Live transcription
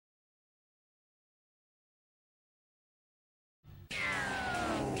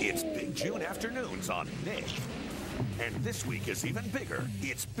It's Big June afternoons on Nick. And this week is even bigger.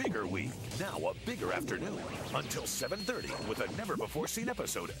 It's Bigger Week. Now a bigger afternoon until 7:30 with a never-before-seen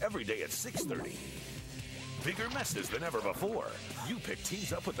episode every day at 6:30. Bigger messes than ever before. You pick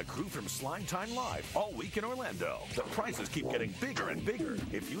teams up with the crew from Slime Time Live all week in Orlando. The prizes keep getting bigger and bigger.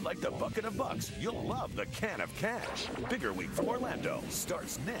 If you like the bucket of bucks, you'll love the can of cash. Bigger Week from Orlando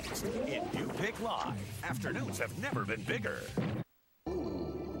starts next in You Pick Live. Afternoons have never been bigger.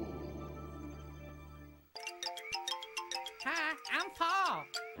 Hi, I'm Paul.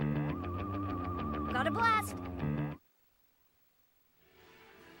 Got a blast.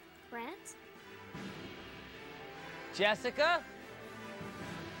 Brent? Jessica?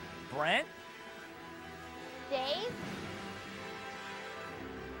 Brent? Dave?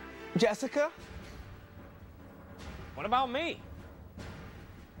 Jessica? What about me?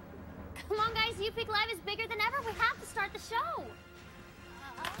 Come on, guys. You Pick Live is bigger than ever. We have to start the show.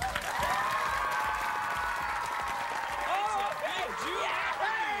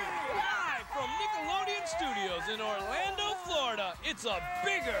 Live from Nickelodeon Studios in Orlando, Florida, it's a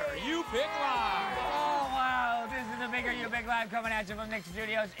bigger You Pick Live. Oh, wow. This is the Bigger You Pick Live coming at you from Nick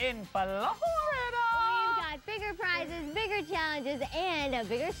Studios in Florida. We've got bigger prizes, bigger challenges, and a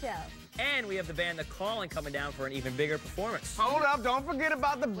bigger show. And we have the band The Calling coming down for an even bigger performance. Hold up, don't forget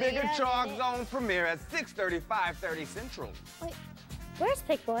about the Bigger Chalk Zone premiere at 6:30, 5:30 Central. Wait, where's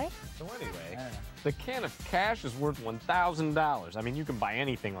Pick Boy? So anyway, the can of cash is worth $1,000. I mean, you can buy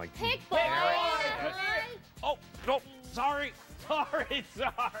anything like Pick Boy! Oh, no, sorry. Sorry.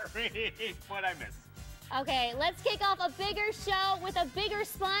 What'd I miss? Okay, let's kick off a bigger show with a bigger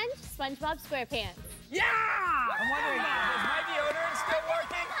sponge, SpongeBob SquarePants. Yeah! I'm wondering, is my deodorant still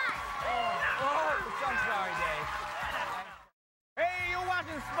working? Oh, I'm sorry, Dave. Hey, you're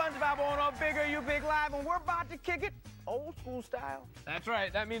watching SpongeBob on a Bigger You Pick Live, and we're about to kick it old school style. That's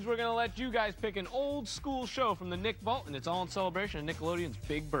right. That means we're going to let you guys pick an old school show from the Nick Vault, and it's all in celebration of Nickelodeon's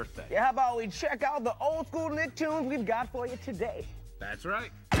big birthday. Yeah, how about we check out the old school Nicktoons we've got for you today? That's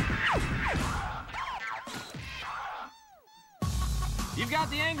right. You've got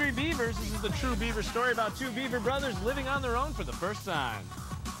the Angry Beavers. This is the true beaver story about two beaver brothers living on their own for the first time.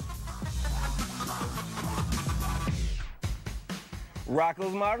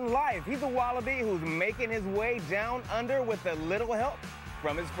 Rocco's Modern Life. He's a wallaby who's making his way down under with a little help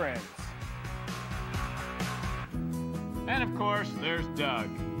from his friends. And of course, there's Doug.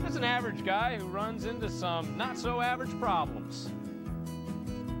 He's an average guy who runs into some not-so-average problems.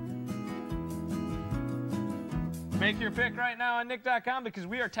 Make your pick right now on Nick.com because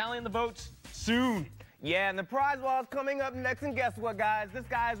we are tallying the votes soon. Yeah, and the prize wall's coming up next, and guess what, guys? This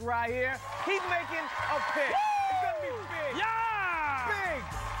guy's right here. He's making a pick. It's gonna be big. Yeah! Big!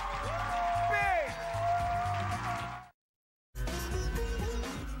 Big!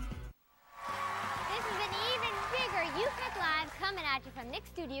 This is an even bigger You Pick Live coming at you from Nick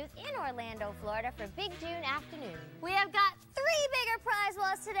Studios in Orlando, Florida for Big June afternoon. We have got 3 bigger prize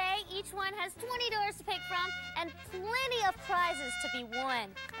walls today. Each one has $20 to pick from and plenty of prizes to be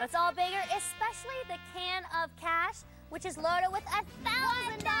won. It's all bigger, especially the can of cash, which is loaded with $1,000.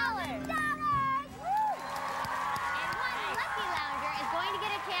 And one lucky lounger is going to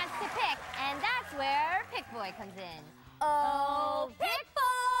get a chance to pick, and that's where Pick Boy comes in. Oh, Pick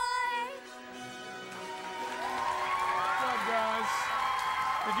Boy! What's up, guys?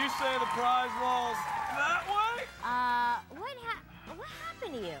 Did you say the prize wall's that way? What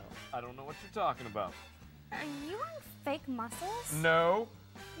happened to you? I don't know what you're talking about. Are you wearing fake muscles? No.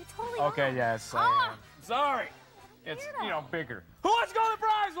 You totally Okay, are. yes, I am. Sorry. It's, Weirdo. you know, bigger. Who wants to go to the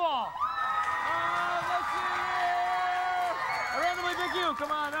prize wall? Let's see you. I randomly pick you.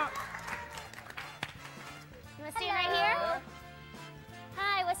 Come on up. You want to stand right here?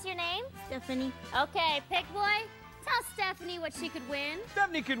 Hi, what's your name? Stephanie. Okay, Pick Boy, tell Stephanie what she could win.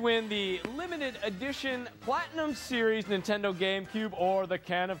 Stephanie could win the limited edition Platinum Series Nintendo GameCube or the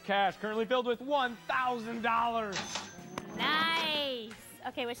can of cash, currently filled with $1,000. Nice.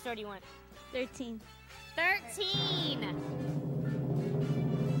 Okay, which store do you want? 13. 13.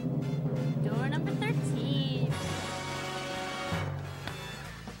 Door number 13.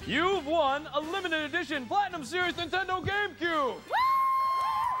 You've won a limited edition Platinum Series Nintendo GameCube. Woo!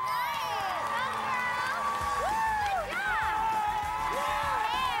 Good job!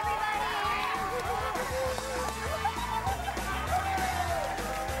 Hey, everybody!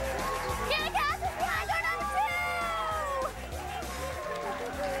 Get a gas behind door number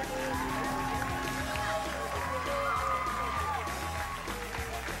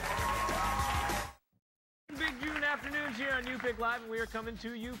 2! Big June afternoons here on You Pick Live, and we are coming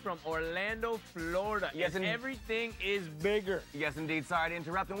to you from Orlando, Florida. Yes, and everything is bigger. Yes, indeed. Sorry to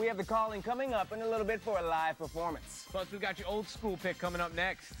interrupt. And we have the calling coming up in a little bit for a live performance. Plus, we got your old school pick coming up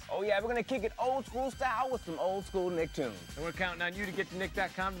next. Oh, yeah, we're going to kick it old school style with some old school Nick tunes. And we're counting on you to get to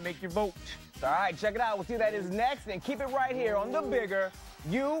Nick.com to make your vote. All right, check it out. We'll see who that is next. And keep it right here on the bigger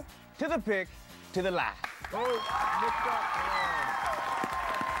you to the pick to the live. Oh, Nick.com.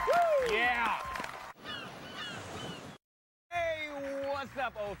 Woo! Yeah. Hey, what's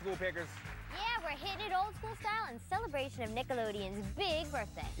up, old school pickers? Yeah, we're hitting it old school style in celebration of Nickelodeon's big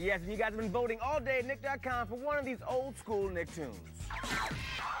birthday. Yes, and you guys have been voting all day at Nick.com for one of these old school Nick tunes.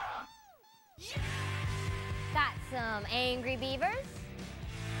 Got some Angry Beavers,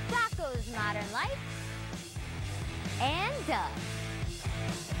 Rocco's Modern Life, and Doug.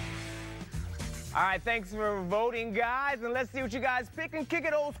 All right, thanks for voting, guys, and let's see what you guys pick and kick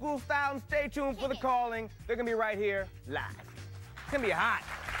it old school style, and stay tuned for the calling. They're gonna be right here live. It's gonna be hot.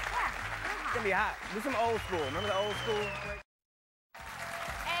 Yeah, It's gonna be hot. Do some old school. Remember the old school?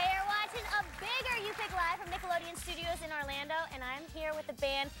 Hey, you're watching a bigger You Pick Live from Nickelodeon Studios in Orlando, and I'm here with a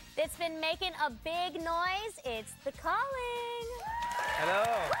band that's been making a big noise. It's The Calling. Hello.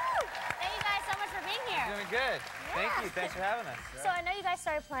 Woo! Thank you guys so much for being here. Doing good. Thank you. Thanks for having us. So I know you guys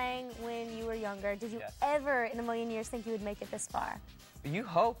started playing when you were younger. Did you Yes. ever in a million years think you would make it this far? You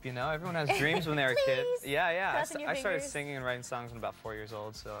hope, you know. Everyone has dreams when they were kids. Please. Yeah. Crossing your I started fingers. singing and writing songs when about 4 years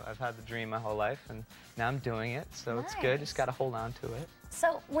old, so I've had the dream my whole life, and now I'm doing it, so it's good. Just got to hold on to it.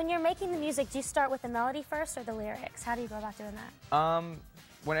 So when you're making the music, do you start with the melody first or the lyrics? How do you go about doing that?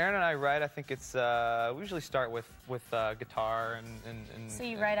 When Aaron and I write, I think it's we usually start with guitar and. So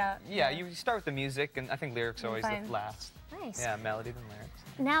you write out. Yeah, you start with the music, and I think lyrics are always Fine. the last. Nice. Yeah, melody then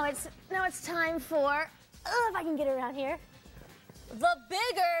lyrics. Now it's time for, if I can get it around here, the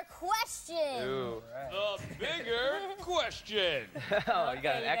bigger question. Ooh. The bigger question. Oh, you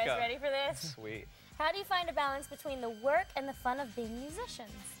got an you echo. guys ready for this? Sweet. How do you find a balance between the work and the fun of being musicians?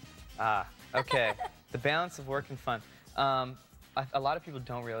 Okay. The balance of work and fun. A lot of people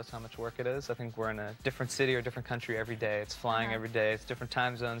don't realize how much work it is. I think we're in a different city or different country every day. It's flying every day. It's different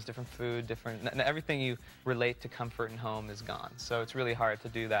time zones, different food, everything you relate to comfort and home is gone. So it's really hard to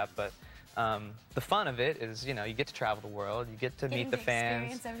do that. But the fun of it is, you know, you get to travel the world. You get to meet the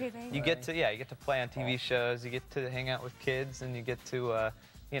fans. Experience everything. You get to play on TV shows. You get to hang out with kids, and you get to,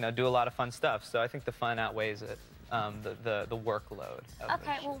 do a lot of fun stuff. So I think the fun outweighs it. The workload.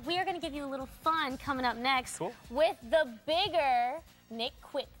 Okay, well, we are going to give you a little fun coming up next with the bigger Nick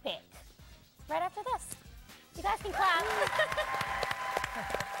Quick Pick. Right after this. You guys can clap.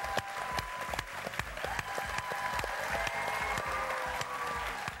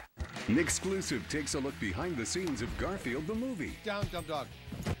 Nick'Xclusive takes a look behind the scenes of Garfield the movie. Down, dumb dog.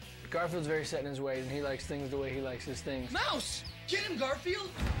 Garfield's very set in his ways, and he likes things the way he likes his things. Mouse! Get him, Garfield!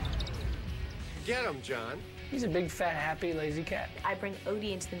 Get him, John. He's a big, fat, happy, lazy cat. I bring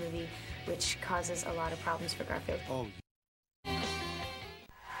Odie into the movie, which causes a lot of problems for Garfield. Oh.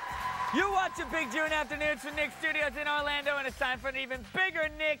 You watch a Big June Afternoons from Nick Studios in Orlando, and it's time for an even bigger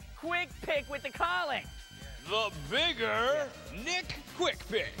Nick Quick Pick with the calling. The bigger Nick Quick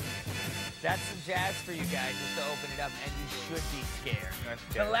Pick. That's some jazz for you guys just to open it up, and you should be scared.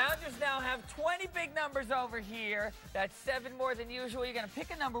 The Loungers now have 20 big numbers over here. That's 7 more than usual. You're going to pick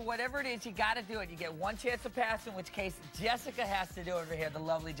a number, whatever it is, you got to do it. You get one chance to pass, in which case Jessica has to do it over here, the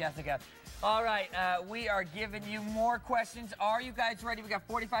lovely Jessica. All right, we are giving you more questions. Are you guys ready? We got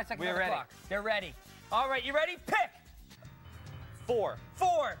 45 seconds on the clock. They're ready. All right, you ready? Pick. 4.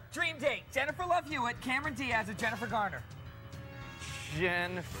 4. Dream date. Jennifer Love Hewitt, Cameron Diaz, or Jennifer Garner?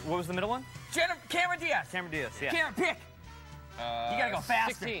 What was the middle one? Cameron Diaz. Cameron Diaz, yeah. Cameron, pick. You gotta go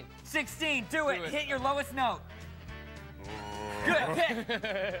faster. 16. 16, do it. Hit your lowest note. Good, pick.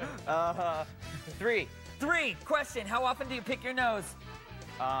 3. 3, question, how often do you pick your nose?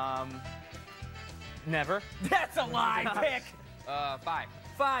 Never. That's a lie, pick. 5.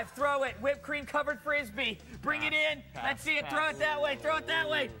 5, throw it. Whipped cream covered Frisbee. Bring it in. Let's see it. Throw it that way, throw it that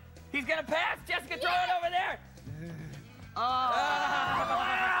way. He's gonna pass. Jessica, throw it over there.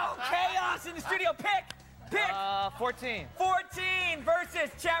 Wow, chaos in the studio. Pick. 14. 14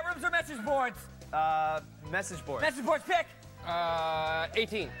 versus chat rooms or message boards? Message board. Message boards, pick.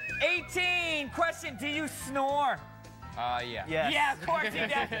 18. 18, question, do you snore? Yeah. Yes. Yeah, of course he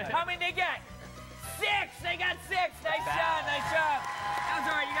does. How many they get? 6, they got 6. Nice job, nice job. That was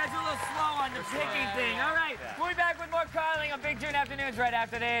all right, you guys are a little slow on the picking thing. All right, we'll be back with more calling on Big June Afternoons right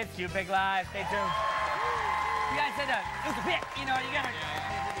after this. You Big Live, stay tuned. You guys said it was a pick, you know, you gotta...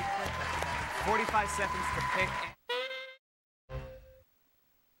 45 seconds to pick.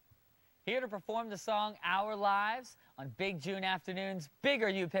 Here to perform the song Our Lives on Big June Afternoon's Bigger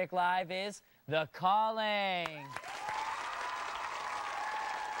You Pick Live is The Calling.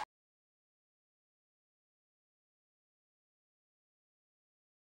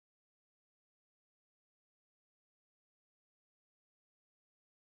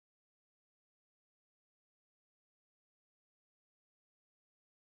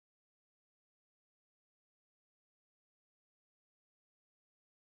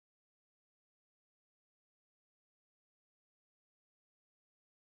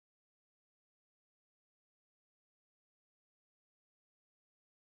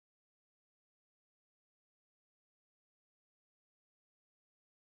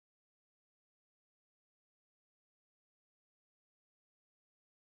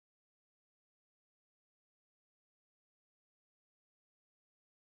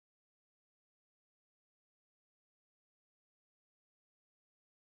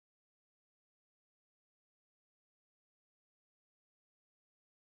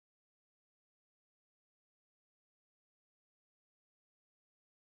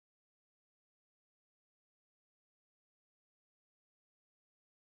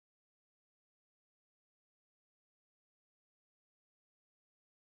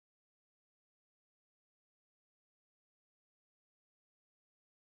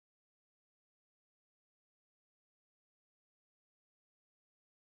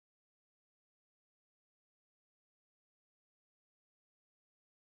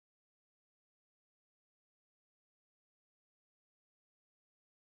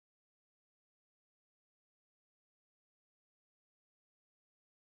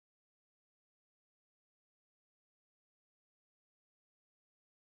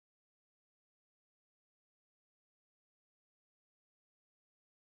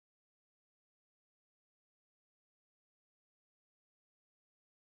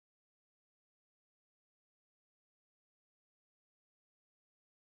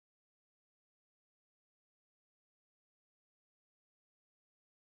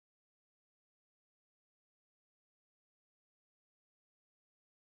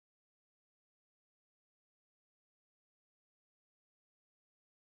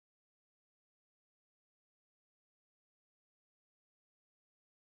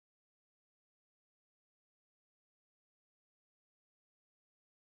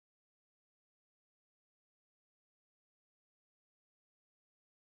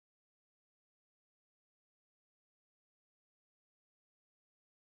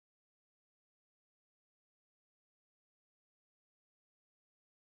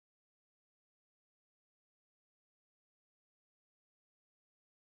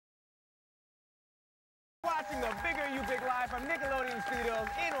 Watching the Bigger You Pick Live from Nickelodeon Studios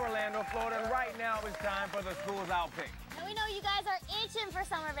in Orlando, Florida, and right now it's time for the Schools Out Pick. And we know you guys are itching for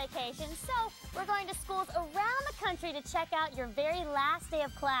summer vacation, so we're going to schools around the country to check out your very last day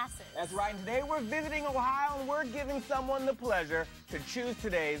of classes. That's right, and today we're visiting Ohio and we're giving someone the pleasure to choose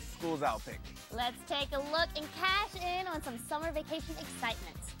today's Schools Out Pick. Let's take a look and cash in on some summer vacation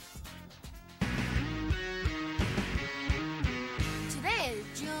excitement. Today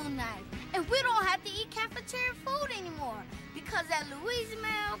is June 9th, and we don't have to eat cafeteria food anymore because at Louisa May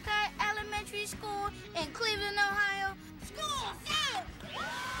Elementary School in Cleveland, Ohio, school's out!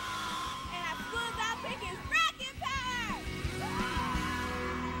 And our Schools Out Pick is rockin' time!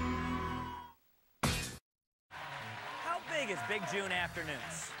 How big is Big June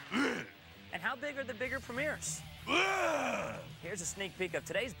Afternoons? And how big are the bigger premieres? Here's a sneak peek of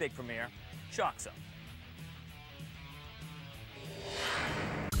today's big premiere, Chalk Zone.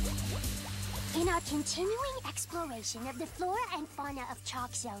 In our continuing exploration of the flora and fauna of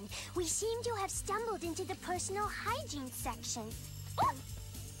Chalk Zone, we seem to have stumbled into the personal hygiene section. Oh!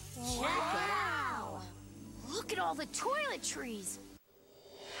 Wow! Look at all the toiletries!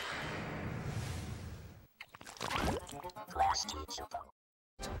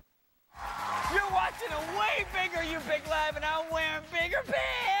 You're watching a way bigger You Pick Live, and I'm wearing bigger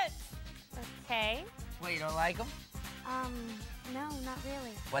pants! Okay. Well, you don't like them? No, not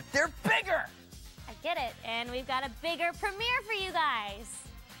really. But they're bigger! I get it, and we've got a bigger premiere for you guys.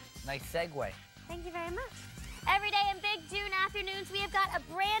 Nice segue. Thank you very much. Every day in Big June Afternoons, we have got a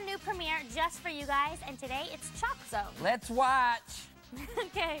brand new premiere just for you guys, and today it's Chalk Zone. Let's watch.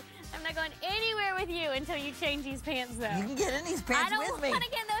 Okay, I'm not going anywhere with you until you change these pants, though. You can get in these pants with me. I don't want to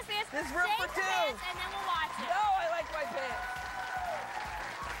get in those pants. There's room for Change the two. pants, and then we'll watch it. No, I like my pants.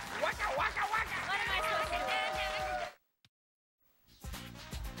 Waka, waka, waka. What am I supposed to do?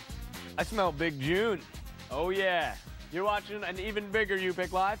 I smell Big June. Oh, yeah. You're watching an even bigger You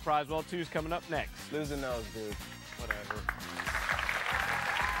Pick Live. Prizewell 2's coming up next. Lose the nose, dude. Whatever.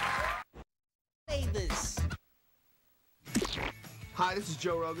 Hi, this is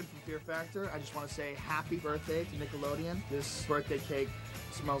Joe Rogan from Fear Factor. I just want to say happy birthday to Nickelodeon. This birthday cake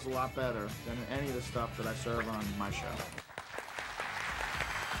smells a lot better than any of the stuff that I serve on my show.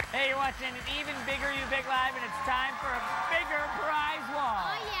 Hey, you're watching an even bigger You Big Live, and it's time for a bigger prize wall.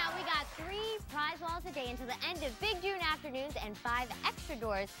 Oh, yeah, we got 3 prize walls a day until the end of Big June afternoons and 5 extra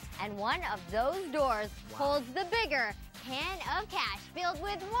doors. And one of those doors holds the bigger can of cash filled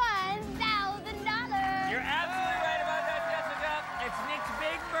with $1,000. You're absolutely right about that, Jessica. It's Nick's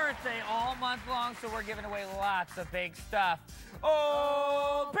big birthday all month long, so we're giving away lots of big stuff.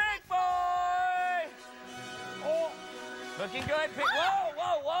 Oh, Big Boy! Oh, looking good. Whoa,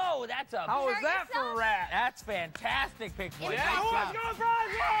 whoa, whoa. That's a... How was that for a rat? That's fantastic, Big Boy. Yeah, who wants to go to the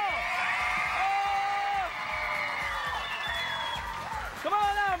prize wall? Oh! Come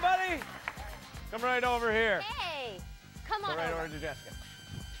on down, buddy. Come right over here. Hey, come on Go right over. over to Jessica.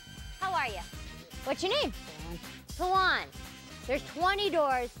 How are you? What's your name? Tawan. There's 20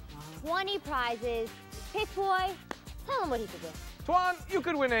 doors, 20 prizes. Pick Boy, tell him what he could win. Twan, you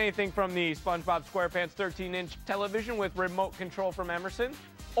could win anything from the SpongeBob SquarePants 13-inch television with remote control from Emerson,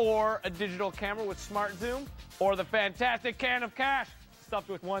 or a digital camera with Smart Zoom, or the fantastic can of cash stuffed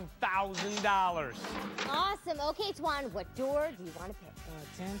with $1,000. Awesome. Okay, Twan, what door do you want to pick?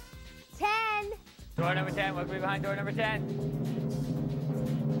 10. 10. Door number 10. What could be behind door number 10?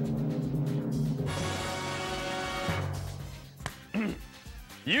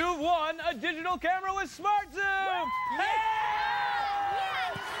 You've won a digital camera with Smart Zoom! Yeah,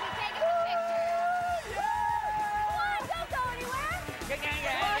 you should be taking a picture. Come on, don't go anywhere.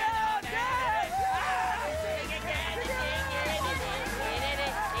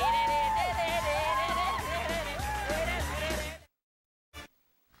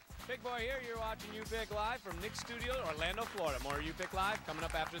 Big Boy here, you're watching You Pick Live from Nick's studio, Orlando, Florida. More You Pick Live coming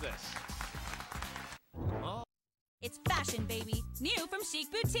up after this. It's fashion, baby. New from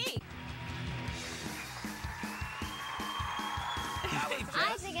Chic Boutique.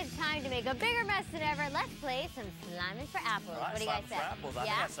 I think it's time to make a bigger mess than ever. Let's play some Slimin' for Apples. All right, What do you guys say? for apples. I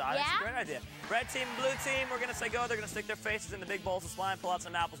Yeah? think that's a great idea. Red team and blue team, we're going to say go. They're going to stick their faces in the big bowls of slime, pull out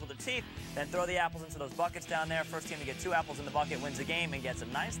some apples with their teeth, then throw the apples into those buckets down there. First team to get 2 apples in the bucket wins the game and gets a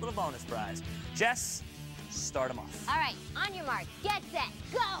nice little bonus prize. Jess, start them off. All right, on your mark, get set,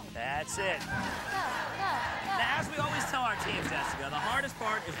 go! That's it. Go, go, go. Now, as we always tell our teams, Jessica, the hardest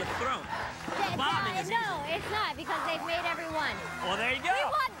part is the throwing. Bombing is easy. No, it's not, because they've made every one. Well, there you go. We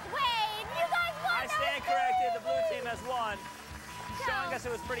won. Wait, you guys won. I stand corrected. The blue team has won. Showing us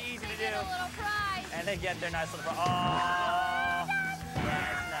it was pretty easy to do. Get a little prize. And they get their nice little prize. Oh,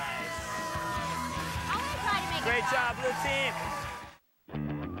 that's nice. I'm going to try to make Great it job, blue team.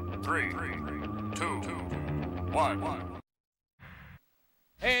 3, 2, 1.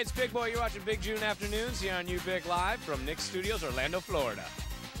 Hey, it's Big Boy. You're watching Big June Afternoons here on You Pick Live from Nick's Studios, Orlando, Florida.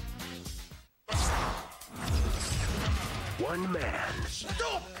 One man.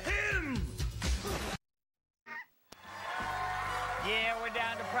 Stop him! Yeah, we're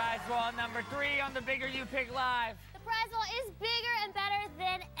down to prize wall number 3 on the Bigger You Pick Live. The prize wall is bigger and better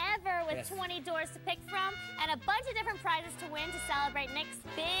than ever with 20 doors to pick from and a bunch of different prizes to win to celebrate Nick's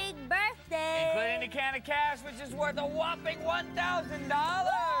big birthday. Including the can of cash, which is worth a whopping $1,000. Nice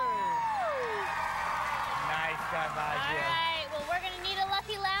job, All Baggio. right, well, we're going to need a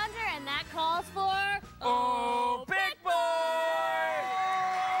lucky lounger, and that calls for... Oh, Big Boy!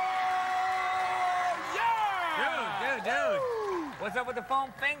 Yeah! Dude. What's up with the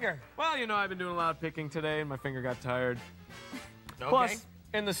foam finger? Well, you know, I've been doing a lot of picking today, and my finger got tired. Okay. Plus,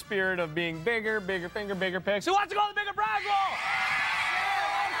 in the spirit of being bigger finger, bigger picks, who wants to go to the bigger prize wall?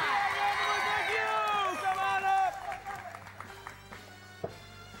 Come on up!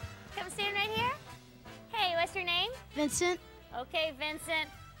 Come stand right here. Hey, what's your name? Vincent. Okay, Vincent.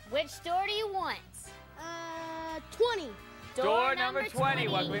 Which door do you want? 20. Door number 20.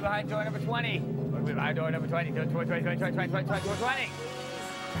 What could be behind door number 20? What could be behind door number 20? Door 20.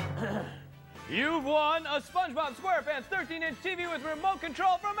 You've won a SpongeBob SquarePants 13-inch TV with remote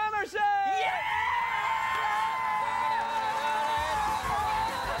control from Emerson! Yeah!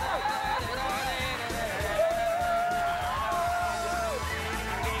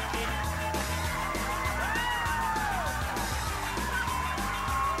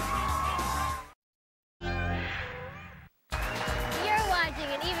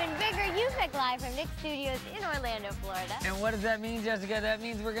 Live from Nick's studios in Orlando, Florida. And what does that mean, Jessica? That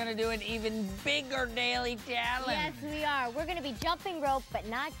means we're going to do an even bigger daily challenge. Yes, we are. We're going to be jumping rope, but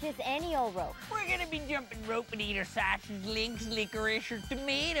not just any old rope. We're going to be jumping rope and either sausage links, licorice, or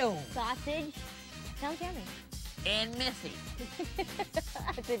tomato. Sausage? Sounds yummy. And messy.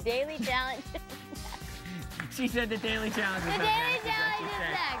 It's a daily challenge. She said the daily challenge is The daily challenge is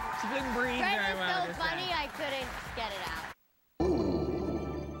next. She couldn't breathe very well. It was so funny, I couldn't get it out.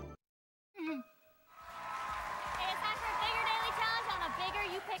 It's time for a bigger daily challenge on a Bigger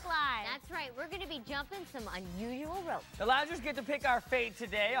You Pick Live. That's right. We're going to be jumping some unusual ropes. The Loungers get to pick our fate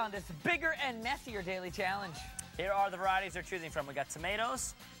today on this bigger and messier daily challenge. Here are the varieties they're choosing from. We got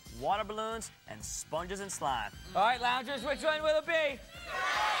tomatoes, water balloons, and sponges and slime. All right, Loungers, which one will it be?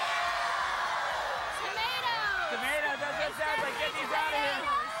 Tomatoes! Tomatoes, that's what it sounds like. Get these out of here.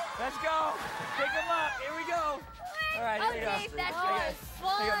 Let's go. Pick them up. Here we go. All right, here we go. Okay, that's I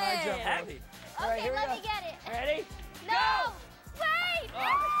got my jump Heavy. ready. All right, Okay, here we let go. me get it. Ready? No! Go! Wait! Oh.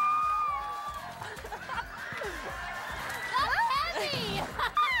 That's heavy!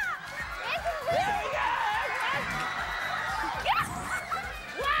 It's There we go! Yes!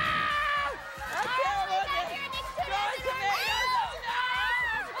 Wow! That's All right, terrible. we got here next to Go, this. tomatoes!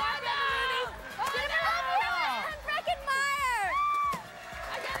 Oh, no! I'm freaking Meyer!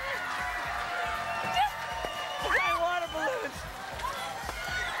 I got this. Okay, water balloons.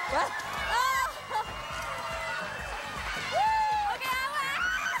 What? Okay,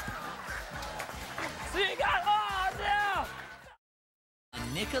 I So you got, oh no!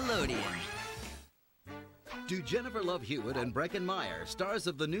 Nickelodeon. Do Jennifer Love Hewitt and Breckin Meyer, stars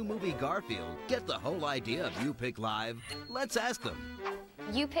of the new movie Garfield, get the whole idea of You Pick Live? Let's ask them.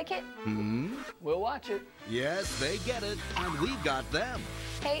 You pick it? We'll watch it. Yes, they get it, and we got them.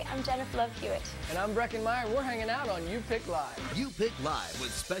 Hey, I'm Jennifer Love Hewitt. And I'm Breckin Meyer. We're hanging out on You Pick Live. You Pick Live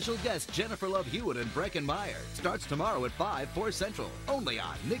with special guests Jennifer Love Hewitt and Breckin Meyer. Starts tomorrow at 5, 4 Central, only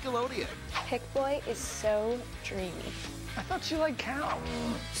on Nickelodeon. Pick Boy is so dreamy. I thought you liked cows.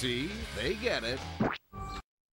 See, they get it.